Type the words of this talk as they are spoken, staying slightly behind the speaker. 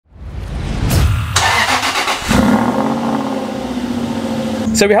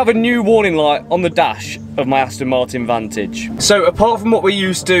So we have a new warning light on the dash of my Aston Martin Vantage. So apart from what we're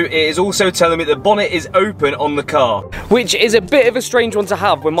used to, it is also telling me the bonnet is open on the car, which is a bit of a strange one to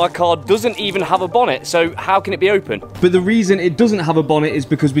have when my car doesn't even have a bonnet. So how can it be open? But the reason it doesn't have a bonnet is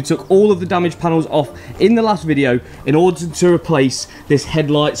because we took all of the damaged panels off in the last video in order to replace this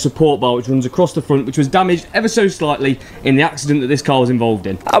headlight support bar which runs across the front, which was damaged ever so slightly in the accident that this car was involved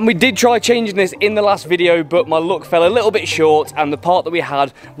in. And we did try changing this in the last video, but my luck fell a little bit short and the part that we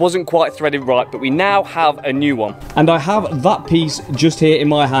had wasn't quite threaded right, but we now have a new one. And I have that piece just here in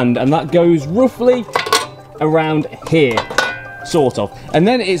my hand, and that goes roughly around here, sort of. And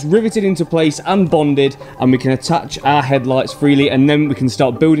then it's riveted into place and bonded, and we can attach our headlights freely, and then we can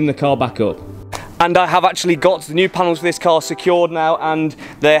start building the car back up. And I have actually got the new panels for this car secured now, and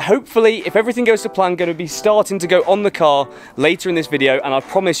they're hopefully, if everything goes to plan, going to be starting to go on the car later in this video, and I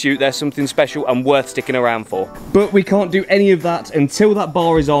promise you there's something special and worth sticking around for. But we can't do any of that until that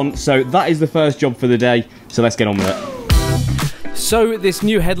bar is on, so that is the first job for the day, so let's get on with it. So this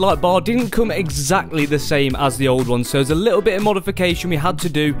new headlight bar didn't come exactly the same as the old one, so there's a little bit of modification we had to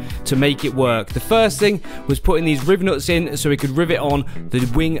do to make it work. The first thing was putting these riv nuts in so we could rivet on the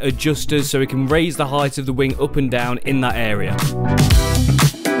wing adjusters so we can raise the height of the wing up and down in that area.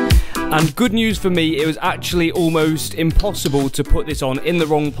 And good news for me, it was actually almost impossible to put this on in the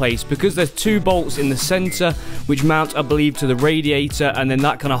wrong place because there's two bolts in the centre which mount, I believe, to the radiator, and then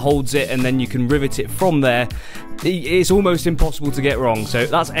that kind of holds it, and then you can rivet it from there. It's almost impossible to get wrong, so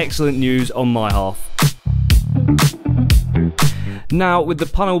that's excellent news on my half. Now, with the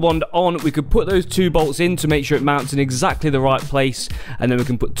panel bond on, we could put those two bolts in to make sure it mounts in exactly the right place, and then we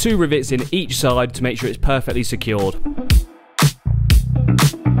can put two rivets in each side to make sure it's perfectly secured.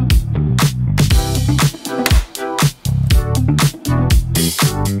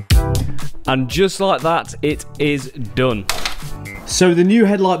 And just like that, it is done. So the new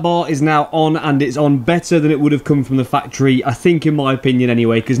headlight bar is now on, and it's on better than it would have come from the factory, I think, in my opinion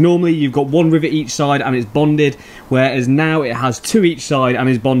anyway, because normally you've got one rivet each side and it's bonded, whereas now it has two each side and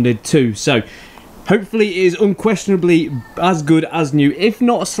is bonded too. So hopefully it is unquestionably as good as new, if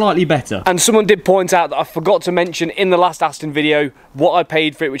not slightly better. And someone did point out that I forgot to mention in the last Aston video what I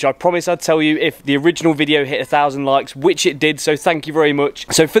paid for it, which I promised I'd tell you if the original video hit 1,000 likes, which it did, so thank you very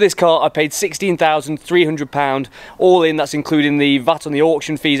much. So for this car I paid £16,300 all in, that's including the VAT on the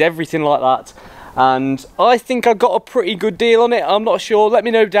auction fees, everything like that. And I think I got a pretty good deal on it. I'm not sure, let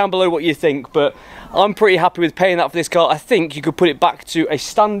me know down below what you think, but I'm pretty happy with paying that for this car. I think you could put it back to a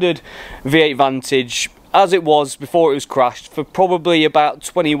standard V8 Vantage as it was before it was crashed for probably about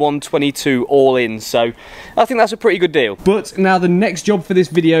 21, 22 all in, so I think that's a pretty good deal. But now the next job for this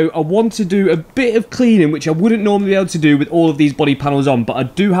video, I want to do a bit of cleaning, which I wouldn't normally be able to do with all of these body panels on, but I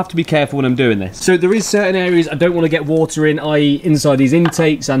do have to be careful when I'm doing this. So there is certain areas I don't want to get water in, i.e. inside these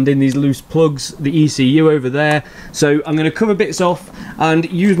intakes and in these loose plugs, the ECU over there, so I'm going to cover bits off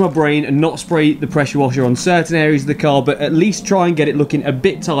and use my brain and not spray the pressure washer on certain areas of the car, but at least try and get it looking a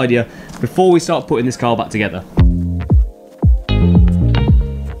bit tidier before we start putting this car back together.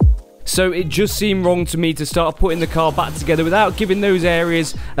 So it just seemed wrong to me to start putting the car back together without giving those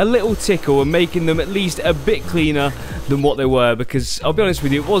areas a little tickle and making them at least a bit cleaner than what they were, because I'll be honest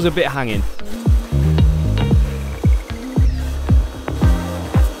with you, it was a bit hanging.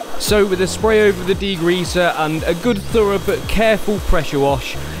 So with a spray over the degreaser and a good thorough but careful pressure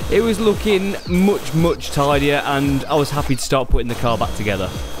wash, it was looking much tidier, and I was happy to start putting the car back together.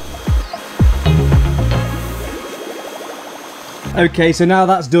 Okay, so now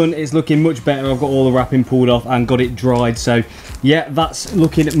that's done, it's looking much better. I've got all the wrapping pulled off and got it dried, so yeah, that's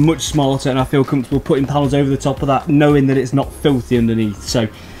looking much smarter, and I feel comfortable putting panels over the top of that, knowing that it's not filthy underneath. So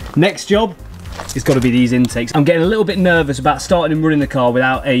next job, it's got to be these intakes. I'm getting a little bit nervous about starting and running the car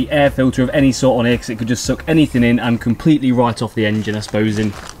without a air filter of any sort on here, because it could just suck anything in and completely write off the engine, I suppose,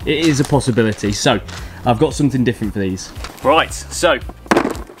 and it is a possibility. So I've got something different for these. Right, so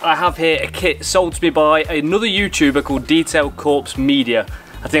I have here a kit sold to me by another YouTuber called Detail Corpse Media.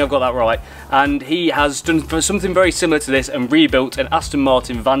 I think I've got that right. And he has done something very similar to this and rebuilt an Aston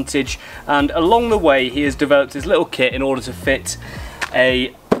Martin Vantage. And along the way, he has developed his little kit in order to fit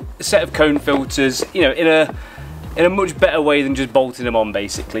a set of cone filters, you know, in a much better way than just bolting them on,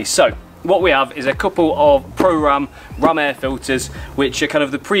 basically. So what we have is a couple of Pro Ram air filters, which are kind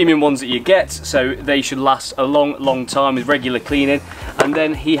of the premium ones that you get, so they should last a long time with regular cleaning. And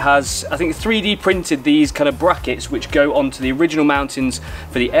then he has, I think, 3D printed these kind of brackets which go onto the original mountings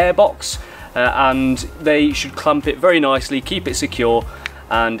for the airbox, and they should clamp it very nicely, keep it secure.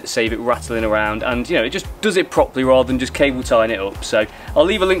 and save it rattling around, and you know, it just does it properly rather than just cable tying it up. So I'll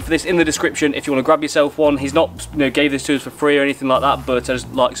leave a link for this in the description if you want to grab yourself one. He's not, you know, gave this to us for free or anything like that, but I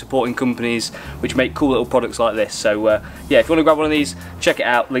just like supporting companies which make cool little products like this. So yeah, if you want to grab one of these, check it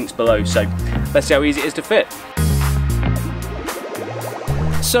out, links below. So let's see how easy it is to fit.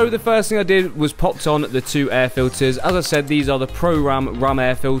 So the first thing I did was popped on the 2 air filters. As I said, these are the Pro Ram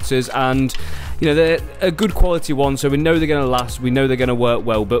air filters, and you know, they're a good quality one, so we know they're going to last, we know they're going to work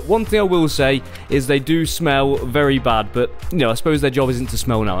well. But one thing I will say is they do smell very bad, but you know, I suppose their job isn't to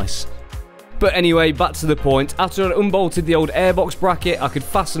smell nice. But anyway, back to the point. After I unbolted the old airbox bracket, I could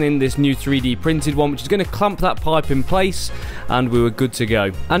fasten in this new 3D printed one, which is going to clamp that pipe in place, and we were good to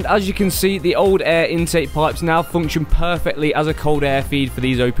go. And as you can see, the old air intake pipes now function perfectly as a cold air feed for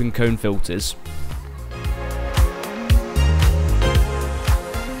these open cone filters.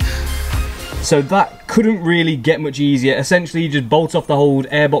 So that couldn't really get much easier. Essentially, you just bolt off the whole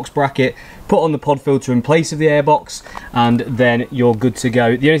airbox bracket, put on the pod filter in place of the airbox, and then you're good to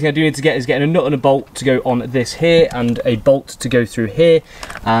go. The only thing I do need to get is getting a nut and a bolt to go on this here, and a bolt to go through here,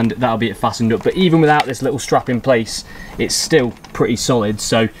 and that'll be it fastened up. But even without this little strap in place, it's still pretty solid,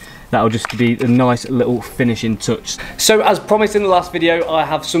 so that'll just be a nice little finishing touch. So as promised in the last video, I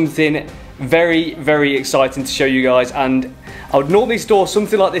have something very, very exciting to show you guys, and I would normally store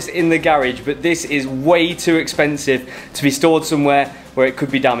something like this in the garage, but this is way too expensive to be stored somewhere where it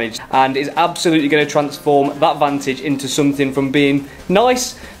could be damaged, and is absolutely going to transform that Vantage into something from being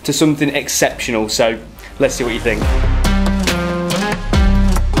nice to something exceptional. So let's see what you think.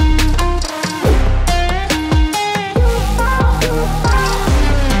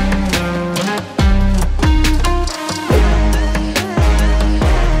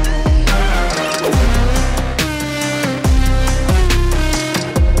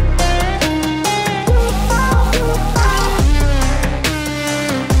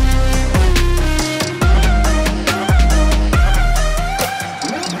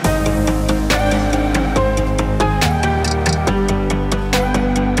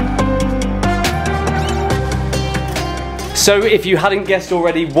 So if you hadn't guessed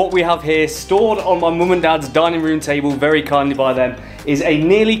already, what we have here stored on my mum and dad's dining room table, very kindly by them, is a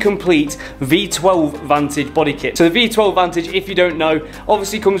nearly complete V12 Vantage body kit. So the V12 Vantage, if you don't know,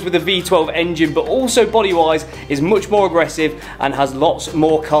 obviously comes with a V12 engine, but also body-wise is much more aggressive and has lots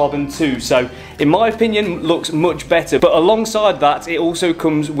more carbon too. So in my opinion, looks much better. But alongside that, it also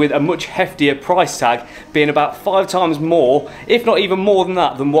comes with a much heftier price tag, being about 5 times more, if not even more than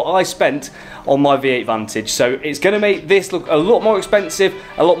that, than what I spent on my V8 Vantage. So it's going to make this look a lot more expensive,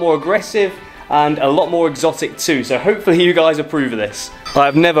 a lot more aggressive, and a lot more exotic too. So hopefully you guys approve of this.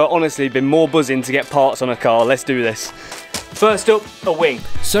 I've never honestly been more buzzing to get parts on a car. Let's do this. First up, a wing.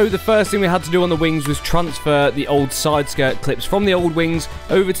 So the first thing we had to do on the wings was transfer the old side skirt clips from the old wings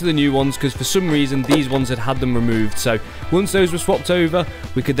over to the new ones, because for some reason these ones had them removed. So once those were swapped over,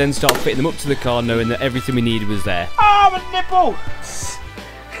 we could then start fitting them up to the car, knowing that everything we needed was there. Oh, my nipple!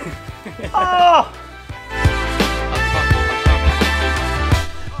 Oh!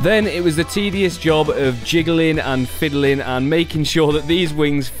 Then it was the tedious job of jiggling and fiddling and making sure that these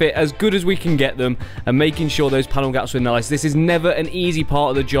wings fit as good as we can get them, and making sure those panel gaps were nice. This is never an easy part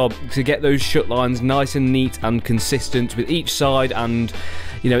of the job, to get those shut lines nice and neat and consistent with each side, and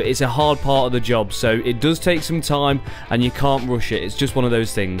you know, it's a hard part of the job, so it does take some time and you can't rush it. It's just one of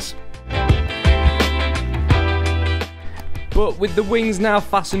those things. But with the wings now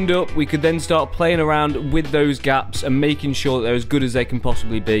fastened up, we could then start playing around with those gaps and making sure that they're as good as they can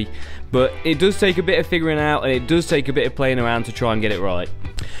possibly be. But it does take a bit of figuring out, and it does take a bit of playing around to try and get it right.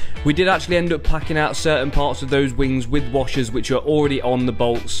 We did actually end up packing out certain parts of those wings with washers which are already on the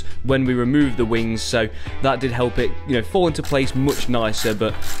bolts when we removed the wings, so that did help it, you know, fall into place much nicer.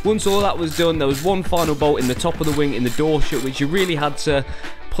 But once all that was done, there was one final bolt in the top of the wing in the door shut, which you really had to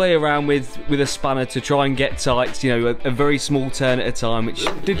play around with a spanner to try and get tight, you know, a very small turn at a time, which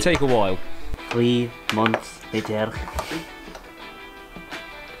did take a while. 3 months later,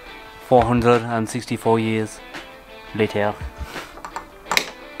 464 years later.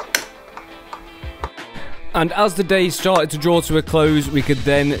 And as the day started to draw to a close, we could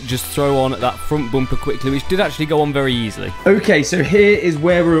then just throw on that front bumper quickly, which did actually go on very easily. Okay, so here is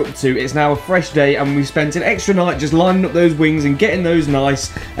where we're up to. It's now a fresh day, and we spent an extra night just lining up those wings and getting those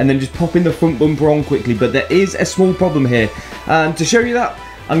nice, and then just popping the front bumper on quickly. But there is a small problem here, and to show you that,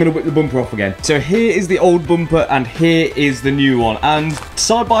 I'm going to whip the bumper off again. So here is the old bumper and here is the new one, and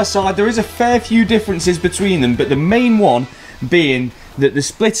side by side there is a fair few differences between them, but the main one being that the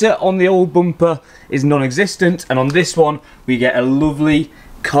splitter on the old bumper is non-existent, and on this one we get a lovely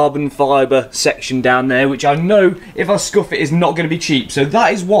carbon fibre section down there, which I know if I scuff it is not going to be cheap. So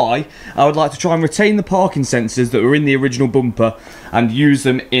that is why I would like to try and retain the parking sensors that were in the original bumper and use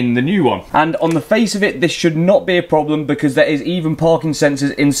them in the new one. And on the face of it, this should not be a problem because there is even parking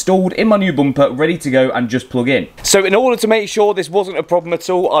sensors installed in my new bumper ready to go and just plug in. So in order to make sure this wasn't a problem at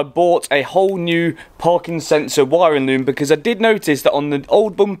all, I bought a whole new parking sensor wiring loom because I did notice that on the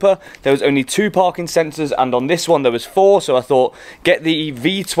old bumper there was only 2 parking sensors and on this one there was 4, so I thought get the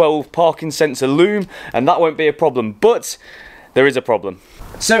V12 parking sensor loom and that won't be a problem, but there is a problem.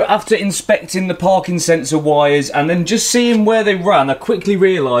 So after inspecting the parking sensor wires and then just seeing where they ran, I quickly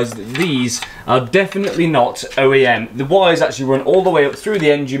realised that these are definitely not OEM. The wires actually run all the way up through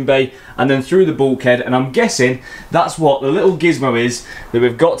the engine bay and then through the bulkhead, and I'm guessing that's what the little gizmo is that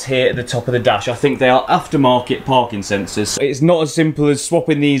we've got here at the top of the dash. I think they are aftermarket parking sensors. It's not as simple as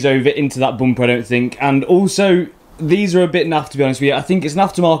swapping these over into that bumper, I don't think, and also these are a bit naff, to be honest with you. I think it's an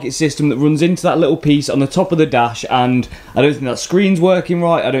aftermarket system that runs into that little piece on the top of the dash, and I don't think that screen's working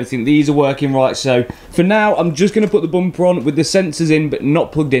right. I don't think these are working right. So for now, I'm just going to put the bumper on with the sensors in but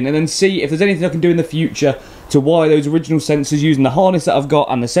not plugged in, and then see if there's anything I can do in the future to wire those original sensors using the harness that I've got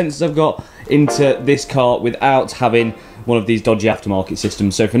and the sensors I've got into this car without having one of these dodgy aftermarket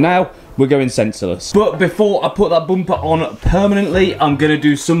systems. So for now, we're going sensorless. But before I put that bumper on permanently, I'm going to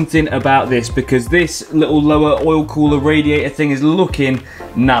do something about this because this little lower oil cooler radiator thing is looking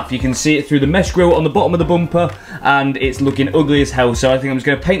naff. You can see it through the mesh grille on the bottom of the bumper and it's looking ugly as hell. So I think I'm just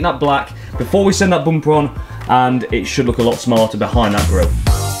going to paint that black before we send that bumper on, and it should look a lot smarter behind that grille.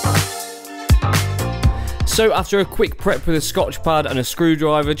 So after a quick prep with a scotch pad and a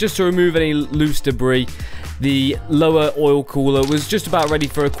screwdriver just to remove any loose debris, the lower oil cooler was just about ready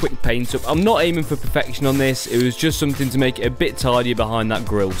for a quick paint up. I'm not aiming for perfection on this, it was just something to make it a bit tidier behind that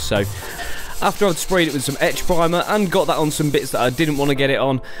grille. So after I'd sprayed it with some etch primer and got that on some bits that I didn't want to get it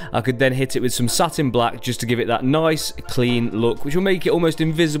on, I could then hit it with some satin black just to give it that nice clean look, which will make it almost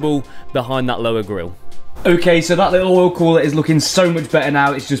invisible behind that lower grille. Okay, so that little oil cooler is looking so much better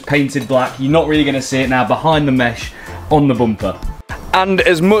now. It's just painted black. You're not really going to see it now behind the mesh on the bumper. And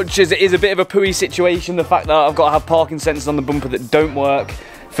as much as it is a bit of a pooey situation, the fact that I've got to have parking sensors on the bumper that don't work,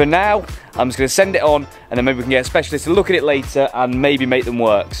 for now, I'm just going to send it on and then maybe we can get a specialist to look at it later and maybe make them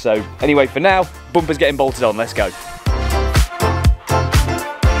work. So anyway, for now, bumper's getting bolted on. Let's go.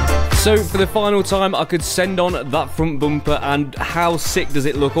 So for the final time, I could send on that front bumper, and how sick does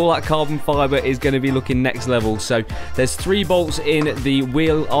it look? All that carbon fibre is going to be looking next level. So there's 3 bolts in the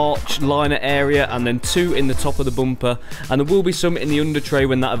wheel arch liner area and then 2 in the top of the bumper, and there will be some in the under tray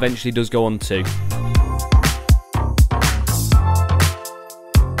when that eventually does go on too.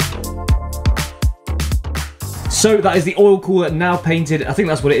 So that is the oil cooler now painted, I think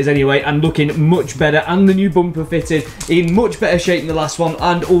that's what it is anyway, and looking much better, and the new bumper fitted in much better shape than the last one,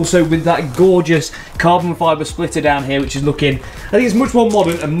 and also with that gorgeous carbon fibre splitter down here, which is looking, I think it's much more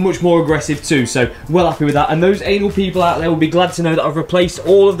modern and much more aggressive too, so well happy with that. And those anal people out there will be glad to know that I've replaced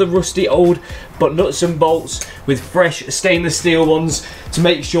all of the rusty old but nuts and bolts with fresh stainless steel ones to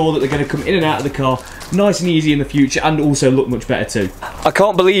make sure that they're going to come in and out of the car nice and easy in the future, and also look much better too. I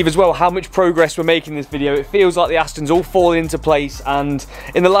can't believe as well how much progress we're making in this video. It feels like the Aston's all falling into place, and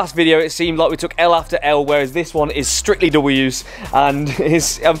in the last video it seemed like we took L after L, whereas this one is strictly W's, and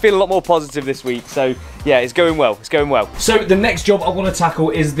I'm feeling a lot more positive this week. So yeah, it's going well, it's going well. So the next job I want to tackle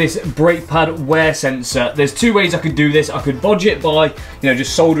is this brake pad wear sensor. There's 2 ways I could do this. I could bodge it by, you know,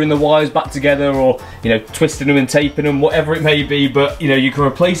 just soldering the wires back together, or, you know, twisting them and taping them, whatever it may be, but, you know, you can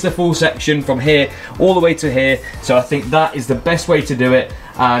replace the full section from here all the way to here. So I think that is the best way to do it,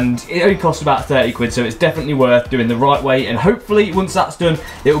 and it only costs about 30 quid, so it's definitely worth doing the right way. And hopefully once that's done,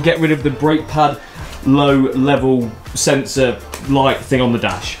 it will get rid of the brake pad low level sensor light thing on the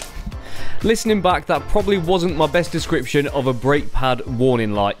dash. Listening back, that probably wasn't my best description of a brake pad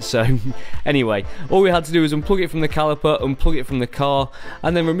warning light. So anyway, all we had to do was unplug it from the caliper, unplug it from the car,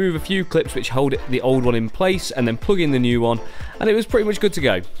 and then remove a few clips which hold the old one in place, and then plug in the new one, and it was pretty much good to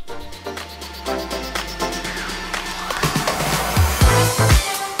go.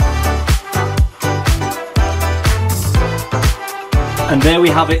 And there we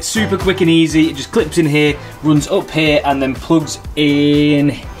have it, super quick and easy. It just clips in here, runs up here, and then plugs in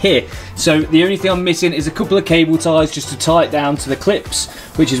here. So the only thing I'm missing is a couple of cable ties just to tie it down to the clips,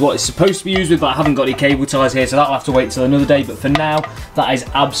 which is what it's supposed to be used with, but I haven't got any cable ties here, so that'll have to wait till another day. But for now, that is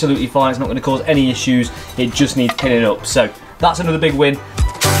absolutely fine. It's not going to cause any issues. It just needs pinning up. So that's another big win.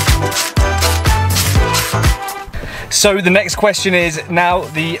 So the next question is, now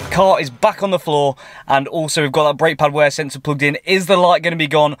the car is back on the floor, and also we've got that brake pad wear sensor plugged in. Is the light going to be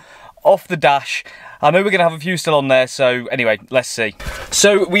gone off the dash? I know we're going to have a few still on there, so anyway, let's see.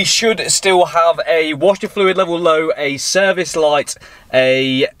 So we should still have a washer fluid level low, a service light,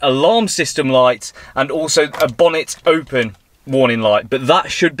 a alarm system light, and also a bonnet open warning light. But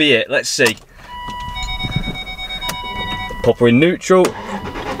that should be it. Let's see. Pop her in neutral.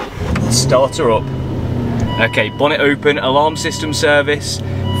 Start her up. Okay, bonnet open, alarm system service,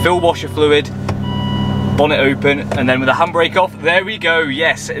 fill washer fluid, bonnet open, and then with the handbrake off, there we go.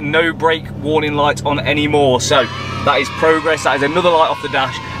 Yes, no brake warning light on anymore. So that is progress. That is another light off the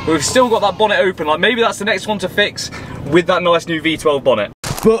dash, but we've still got that bonnet open. Like, maybe that's the next one to fix with that nice new V12 bonnet.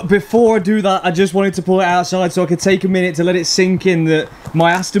 But before I do that, I just wanted to pull it outside so I could take a minute to let it sink in that my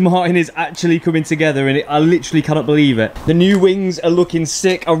Aston Martin is actually coming together, and I literally cannot believe it. The new wings are looking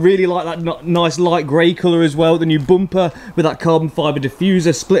sick. I really like that nice light grey colour as well. The new bumper with that carbon fibre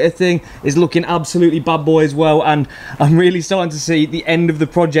diffuser splitter thing is looking absolutely bad boy as well, and I'm really starting to see the end of the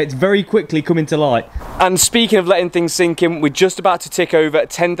project very quickly coming to light. And speaking of letting things sink in, we're just about to tick over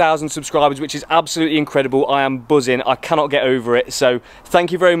 10,000 subscribers, which is absolutely incredible. I am buzzing. I cannot get over it. So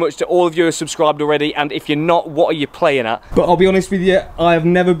thank you very much to all of you who are subscribed already, and if you're not, what are you playing at? But I'll be honest with you, I have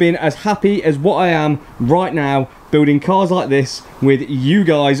never been as happy as what I am right now building cars like this with you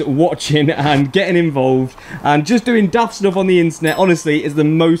guys watching and getting involved and just doing daft stuff on the internet. Honestly, it's the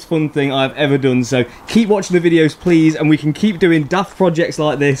most fun thing I've ever done. So keep watching the videos, please, and we can keep doing daft projects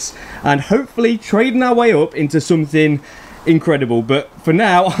like this and hopefully trading our way up into something incredible. But for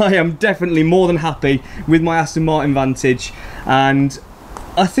now, I am definitely more than happy with my Aston Martin Vantage, and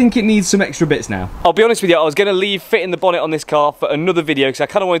I think it needs some extra bits now. I'll be honest with you, I was going to leave fitting the bonnet on this car for another video because I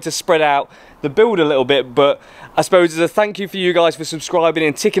kind of wanted to spread out the build a little bit, but I suppose as a thank you for you guys for subscribing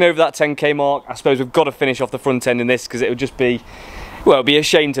and ticking over that 10k mark, I suppose we've got to finish off the front end in this because it would just be, well, it'd be a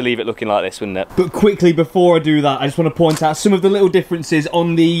shame to leave it looking like this, wouldn't it? But quickly, before I do that, I just want to point out some of the little differences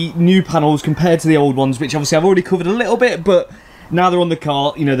on the new panels compared to the old ones, which obviously I've already covered a little bit, but now they're on the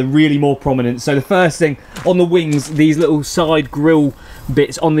car, you know, they're really more prominent. So the first thing, on the wings, these little side grille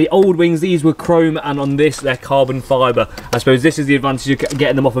bits, on the old wings, these were chrome, and on this, they're carbon fibre. I suppose this is the advantage of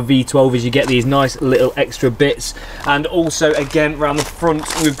getting them off a V12, is you get these nice little extra bits. And also, again, around the front,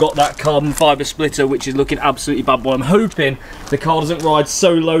 we've got that carbon fibre splitter, which is looking absolutely bad boy. I'm hoping the car doesn't ride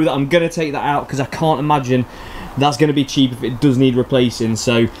so low that I'm going to take that out, because I can't imagine that's going to be cheap if it does need replacing.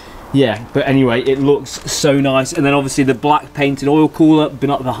 So yeah, but anyway, it looks so nice. And then obviously the black painted oil cooler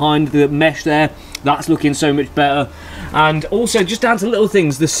behind the mesh there, that's looking so much better. And also, just down to little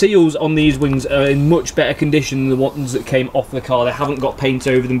things, the seals on these wings are in much better condition than the ones that came off the car. They haven't got paint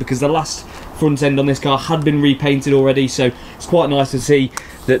over them because the last front end on this car had been repainted already, so it's quite nice to see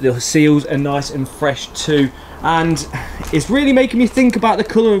that the seals are nice and fresh too. And it's really making me think about the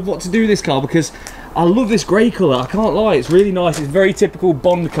colour of what to do with this car, because I love this grey colour, I can't lie, it's really nice. It's very typical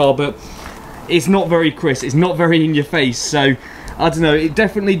Bond car, but it's not very crisp, it's not very in your face, so I don't know, it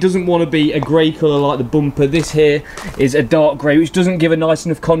definitely doesn't want to be a grey colour like the bumper. This here is a dark grey, which doesn't give a nice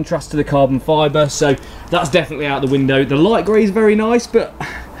enough contrast to the carbon fibre, so that's definitely out the window. The light grey is very nice, but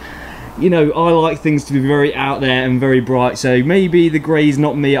you know, I like things to be very out there and very bright, so maybe the grey's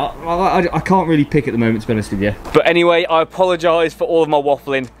not me. I can't really pick at the moment, to be honest with you. But anyway, I apologise for all of my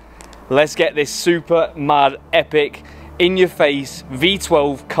waffling. Let's get this super mad, epic, in-your-face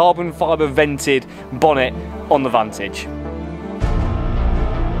V12 carbon fibre vented bonnet on the Vantage.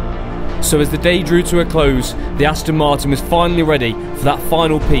 So as the day drew to a close, the Aston Martin was finally ready for that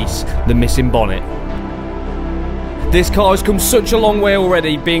final piece, the missing bonnet. This car has come such a long way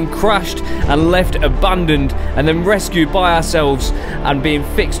already, being crashed and left abandoned and then rescued by ourselves and being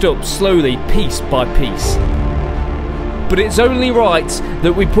fixed up slowly, piece by piece. But it's only right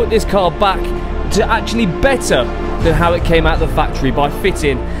that we put this car back to actually better than how it came out of the factory by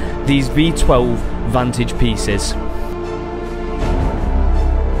fitting these V12 Vantage pieces.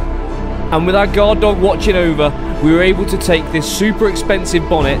 And with our guard dog watching over, we were able to take this super expensive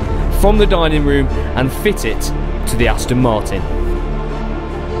bonnet from the dining room and fit it to the Aston Martin.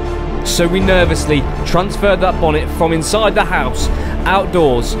 So we nervously transferred that bonnet from inside the house,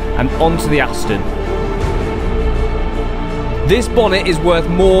 outdoors, and onto the Aston. This bonnet is worth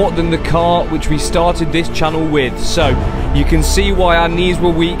more than the car which we started this channel with, so you can see why our knees were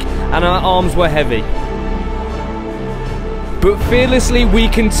weak and our arms were heavy. But fearlessly we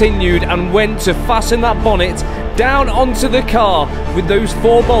continued and went to fasten that bonnet down onto the car with those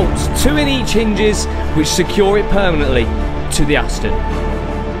 4 bolts, 2 in each hinges, which secure it permanently to the Aston.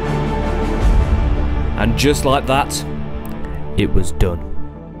 And just like that, it was done.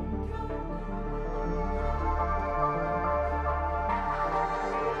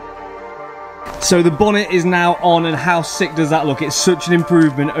 So the bonnet is now on, and how sick does that look? It's such an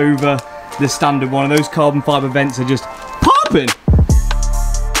improvement over the standard one, and those carbon fibre vents are just popping.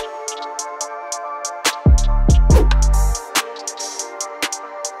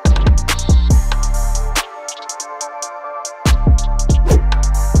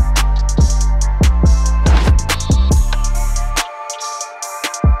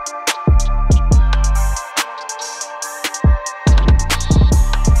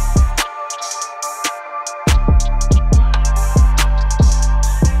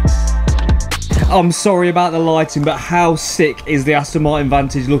 I'm sorry about the lighting, but how sick is the Aston Martin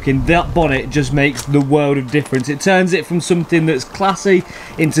Vantage looking? That bonnet just makes the world of difference. It turns it from something that's classy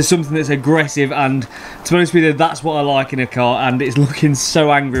into something that's aggressive, and to be honest with you, that's what I like in a car, and it's looking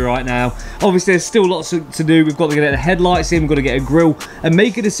so angry right now. Obviously, there's still lots to do. We've got to get the headlights in, we've got to get a grille, and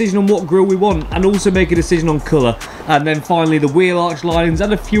make a decision on what grille we want, and also make a decision on colour. And then finally, the wheel arch linings,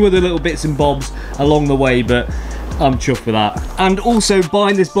 and a few other little bits and bobs along the way, but I'm chuffed with that. And also,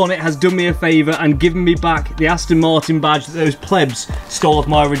 buying this bonnet has done me a favour and given me back the Aston Martin badge that those plebs stole off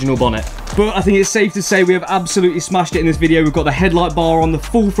my original bonnet. But I think it's safe to say we have absolutely smashed it in this video. We've got the headlight bar on, the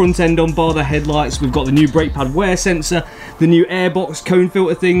full front end on bar the headlights. We've got the new brake pad wear sensor, the new airbox cone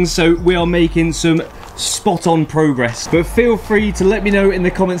filter things. So we are making some spot on progress. But feel free to let me know in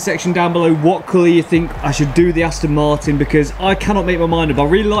the comment section down below what colour you think I should do the Aston Martin, because I cannot make my mind up. I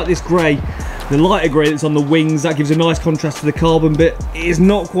really like this grey. The lighter grey that's on the wings, that gives a nice contrast to the carbon, but it's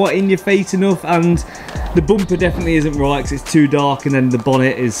not quite in your face enough, and the bumper definitely isn't right because it's too dark, and then the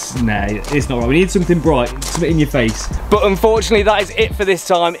bonnet is, nah, it's not right. We need something bright, something in your face. But unfortunately, that is it for this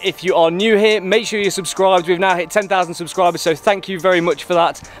time. If you are new here, make sure you're subscribed. We've now hit 10,000 subscribers, so thank you very much for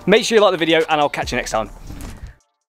that. Make sure you like the video, and I'll catch you next time.